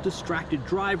past distracted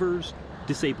drivers,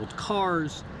 disabled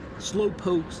cars,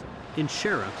 slowpokes, and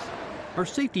sheriffs, our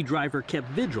safety driver kept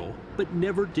vigil, but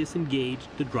never disengaged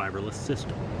the driverless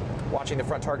system. Watching the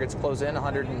front targets close in,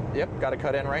 100 and, yep, got to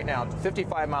cut in right now.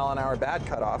 55 mile an hour bad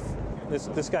cutoff.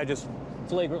 This guy just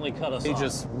flagrantly cut us off. He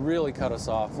just really cut us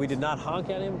off. We did not honk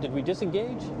at him. Did we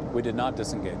disengage? We did not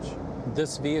disengage.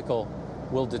 This vehicle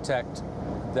will detect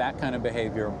that kind of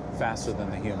behavior faster than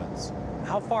the humans.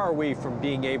 How far are we from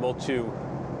being able to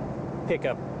pick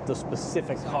up the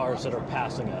specific cars that are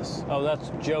passing us? Oh,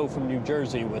 that's Joe from New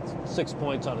Jersey with 6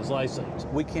 points on his license.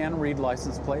 We can read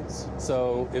license plates,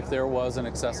 so if there was an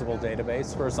accessible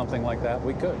database for something like that,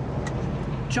 we could.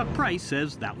 Chuck Price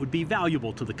says that would be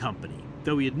valuable to the company,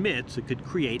 though he admits it could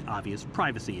create obvious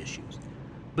privacy issues.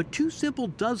 But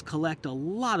TuSimple does collect a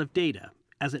lot of data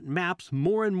as it maps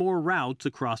more and more routes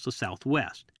across the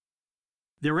Southwest.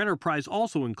 Their enterprise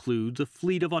also includes a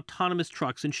fleet of autonomous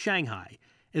trucks in Shanghai,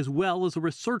 as well as a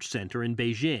research center in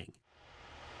Beijing.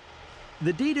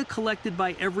 The data collected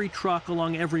by every truck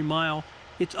along every mile,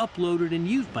 it's uploaded and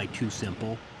used by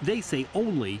TuSimple, they say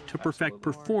only to perfect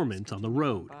performance on the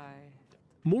road.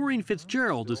 Maureen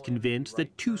Fitzgerald is convinced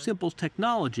that TuSimple's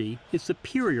technology is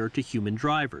superior to human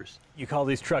drivers. You call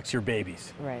these trucks your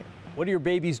babies. Right. What do your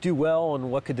babies do well, and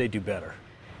what could they do better?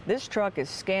 This truck is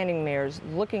scanning mirrors,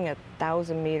 looking at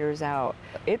 1,000 meters out.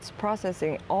 It's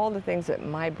processing all the things that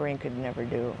my brain could never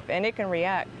do. And it can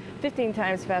react 15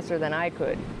 times faster than I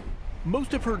could.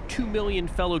 Most of her 2 million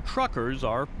fellow truckers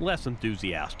are less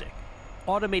enthusiastic.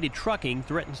 Automated trucking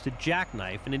threatens to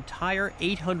jackknife an entire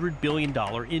 $800 billion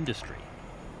industry.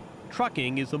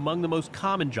 Trucking is among the most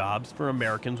common jobs for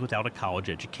Americans without a college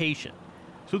education.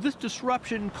 So this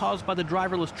disruption caused by the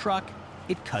driverless truck,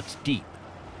 it cuts deep.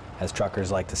 As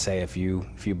truckers like to say, if you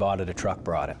bought it, a truck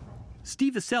brought it.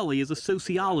 Steve Aselli is a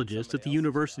sociologist at the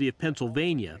University of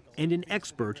Pennsylvania and an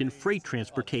expert in freight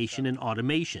transportation and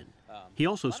automation. He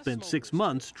also spent 6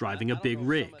 months driving a big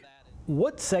rig.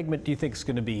 What segment do you think is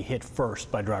going to be hit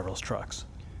first by driverless trucks?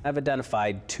 I've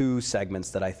identified 2 segments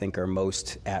that I think are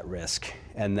most at risk,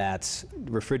 and that's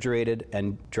refrigerated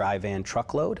and dry van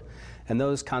truckload. And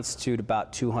those constitute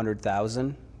about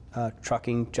 200,000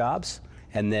 trucking jobs.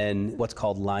 And then what's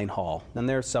called line haul. And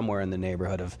they're somewhere in the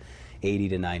neighborhood of 80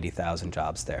 to 90,000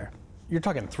 jobs there. You're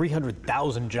talking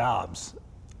 300,000 jobs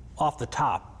off the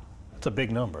top. That's a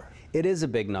big number. It is a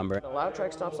big number. A lot of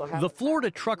truck stops will have. The Florida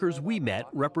truckers we met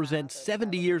represent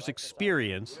 70 years'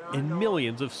 experience and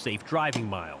millions of safe driving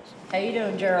miles. How you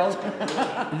doing, Gerald?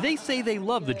 They say they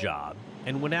love the job,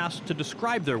 and when asked to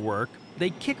describe their work,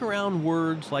 they kick around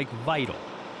words like vital,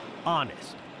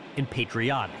 honest, and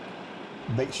patriotic.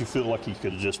 Makes you feel like you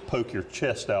could just poke your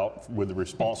chest out with the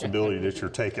responsibility that you're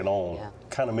taking on. Yeah.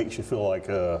 Kind of makes you feel like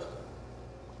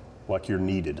you're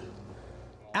needed.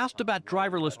 Asked about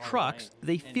driverless trucks,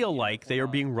 they feel like they are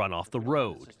being run off the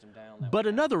road. But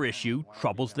another issue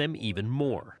troubles them even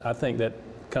more. I think that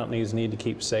companies need to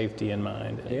keep safety in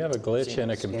mind. If you have a glitch in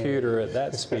a computer at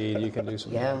that speed, you can do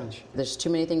some damage. There's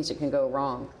too many things that can go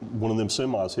wrong. One of them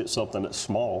semis hit something that's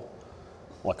small,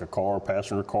 like a car,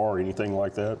 passenger car, or anything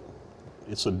like that,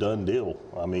 it's a done deal.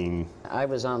 I mean, I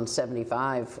was on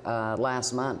 75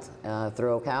 last month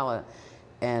through Ocala,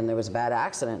 and there was a bad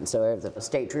accident. And so the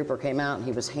state trooper came out and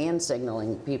he was hand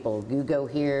signaling people, you go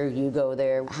here, you go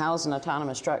there. How's an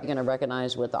autonomous truck going to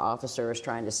recognize what the officer is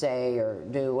trying to say or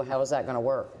do? How is that going to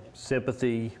work?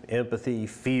 Sympathy, empathy,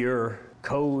 fear,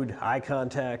 code, eye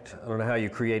contact. I don't know how you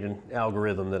create an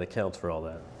algorithm that accounts for all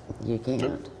that. You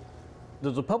can't.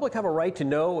 Does the public have a right to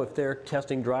know if they're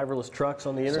testing driverless trucks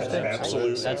on the interstate?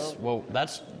 Absolutely.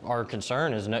 That's our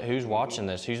concern, is who's watching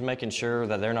this, who's making sure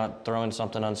that they're not throwing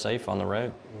something unsafe on the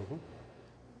road. Mm-hmm.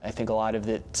 I think a lot of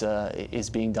it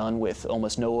is being done with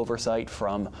almost no oversight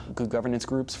from good governance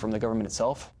groups, from the government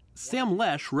itself. Sam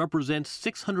Lesh represents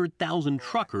 600,000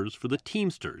 truckers for the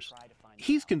Teamsters.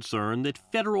 He's concerned that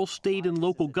federal, state, and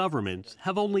local governments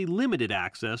have only limited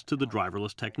access to the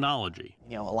driverless technology.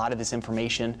 A lot of this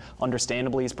information,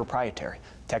 understandably, is proprietary.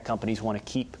 Tech companies want to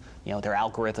keep, their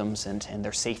algorithms and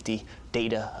their safety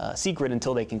data secret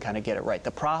until they can kind of get it right.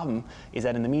 The problem is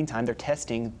that in the meantime, they're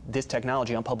testing this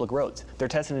technology on public roads. They're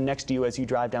testing it next to you as you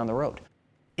drive down the road.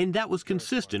 And that was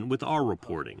consistent with our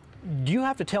reporting. Do you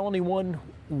have to tell anyone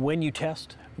when you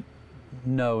test?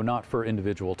 No, not for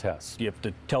individual tests. Do you have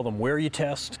to tell them where you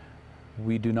test?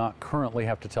 We do not currently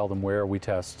have to tell them where we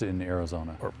test in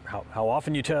Arizona. Or how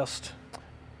often you test?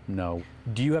 No.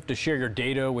 Do you have to share your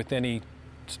data with any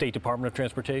State Department of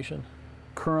Transportation?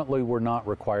 Currently, we're not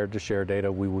required to share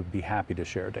data. We would be happy to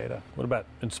share data. What about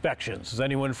inspections? Does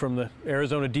anyone from the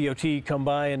Arizona DOT come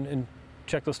by and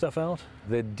check this stuff out?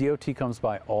 The DOT comes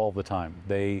by all the time.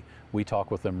 We talk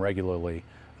with them regularly.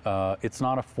 It's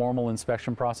not a formal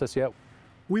inspection process yet.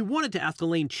 We wanted to ask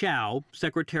Elaine Chao,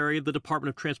 Secretary of the Department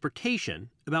of Transportation,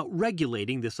 about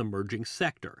regulating this emerging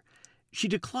sector. She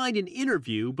declined an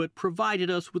interview but provided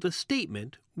us with a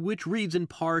statement which reads in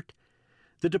part,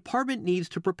 "The department needs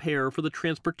to prepare for the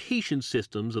transportation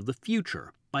systems of the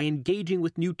future by engaging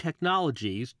with new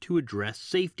technologies to address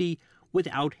safety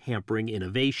without hampering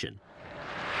innovation."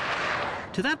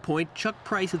 To that point, Chuck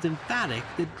Price is emphatic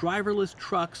that driverless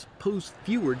trucks pose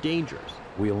fewer dangers.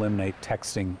 We eliminate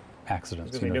texting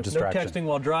accidents, distraction. No texting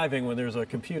while driving when there's a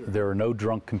computer. There are no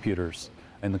drunk computers,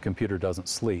 and the computer doesn't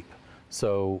sleep.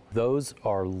 So those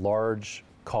are large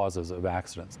causes of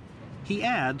accidents. He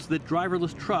adds that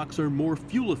driverless trucks are more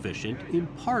fuel efficient in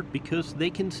part because they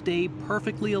can stay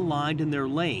perfectly aligned in their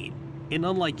lane, and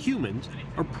unlike humans,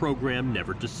 are programmed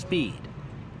never to speed.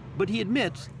 But he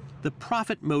admits the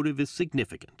profit motive is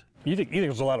significant. You think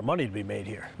there's a lot of money to be made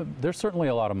here? There's certainly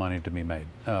a lot of money to be made.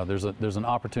 There's an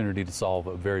opportunity to solve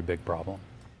a very big problem.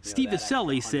 Steve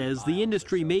Aselli says the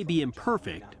industry may be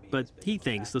imperfect, but he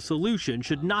thinks the solution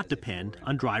should not depend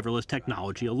on driverless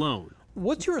technology alone.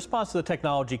 What's your response to the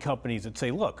technology companies that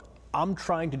say, look, I'm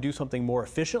trying to do something more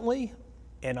efficiently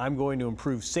and I'm going to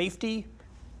improve safety?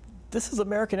 This is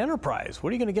American enterprise. What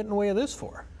are you going to get in the way of this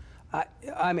for?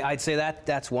 I mean, I'd say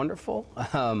that's wonderful,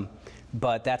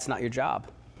 but that's not your job,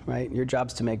 right? Your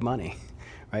job's to make money,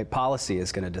 right? Policy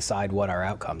is going to decide what our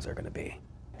outcomes are going to be.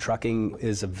 Trucking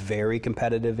is a very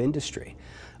competitive industry.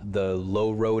 The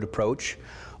low road approach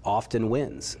often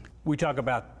wins. We talk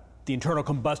about the internal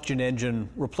combustion engine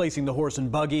replacing the horse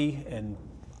and buggy and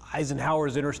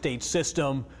Eisenhower's interstate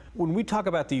system. When we talk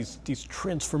about these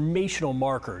transformational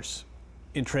markers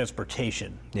in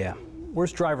transportation, yeah,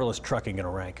 where's driverless trucking going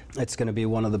to rank? It's going to be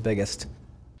one of the biggest.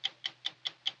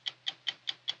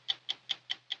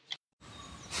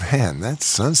 Man, that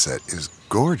sunset is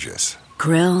gorgeous.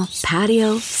 Grill,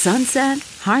 patio, sunset.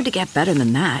 Hard to get better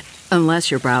than that.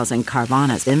 Unless you're browsing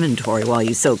Carvana's inventory while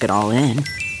you soak it all in.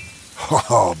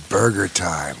 Oh, burger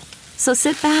time. So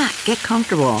sit back, get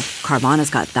comfortable.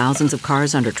 Carvana's got thousands of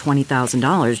cars under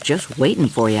 $20,000 just waiting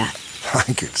for you. I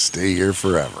could stay here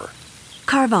forever.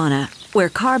 Carvana, where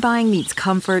car buying meets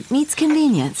comfort meets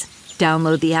convenience.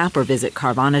 Download the app or visit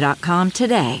Carvana.com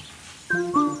today.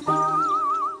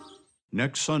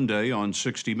 Next Sunday on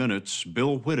 60 Minutes,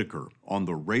 Bill Whitaker on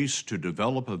the race to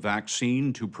develop a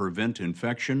vaccine to prevent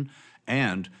infection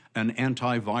and an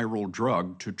antiviral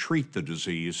drug to treat the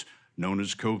disease known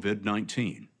as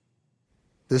COVID-19.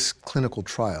 This clinical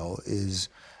trial is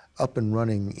up and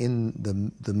running in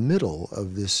the middle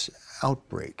of this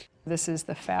outbreak. This is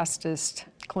the fastest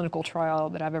clinical trial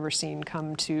that I've ever seen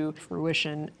come to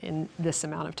fruition in this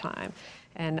amount of time.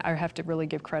 And I have to really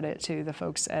give credit to the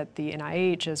folks at the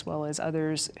NIH as well as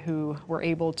others who were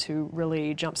able to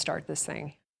really jumpstart this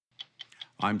thing.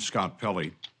 I'm Scott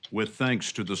Pelley. With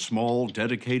thanks to the small,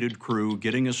 dedicated crew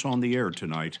getting us on the air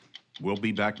tonight, we'll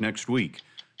be back next week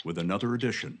with another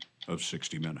edition of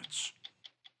 60 Minutes.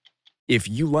 If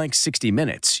you like 60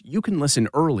 Minutes, you can listen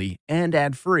early and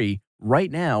ad-free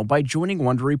right now by joining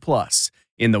Wondery Plus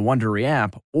in the Wondery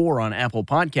app or on Apple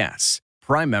Podcasts.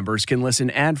 Prime members can listen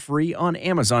ad-free on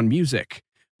Amazon Music.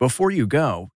 Before you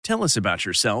go, tell us about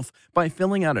yourself by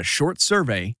filling out a short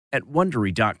survey at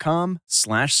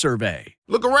Wondery.com/survey.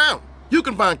 Look around. You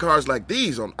can find cars like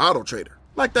these on AutoTrader,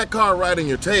 like that car riding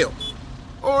your tail.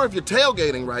 Or if you're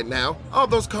tailgating right now, all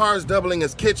those cars doubling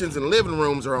as kitchens and living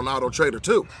rooms are on AutoTrader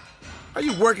too. Are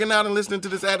you working out and listening to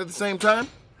this ad at the same time?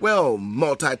 Well,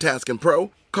 multitasking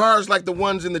pro, cars like the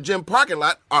ones in the gym parking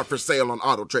lot are for sale on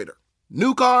AutoTrader.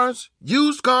 New cars,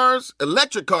 used cars,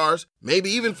 electric cars, maybe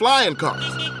even flying cars.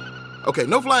 Okay,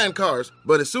 no flying cars,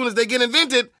 but as soon as they get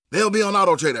invented, they'll be on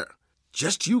AutoTrader.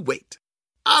 Just you wait.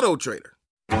 AutoTrader.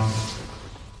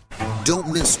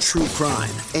 Don't miss true crime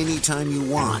anytime you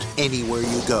want, anywhere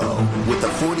you go with the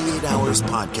 48 Hours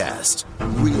podcast.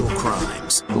 Real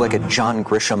crimes. Like a John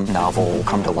Grisham novel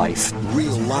come to life.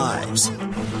 Real lives.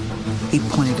 He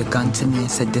pointed a gun to me and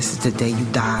said, "This is the day you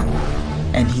die."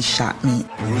 And he shot me.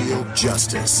 Real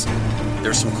justice.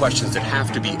 There's some questions that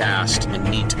have to be asked and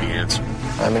need to be answered.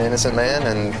 I'm an innocent man,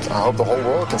 and I hope the whole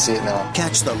world can see it now.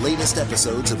 Catch the latest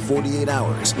episodes of 48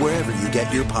 Hours wherever you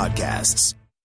get your podcasts.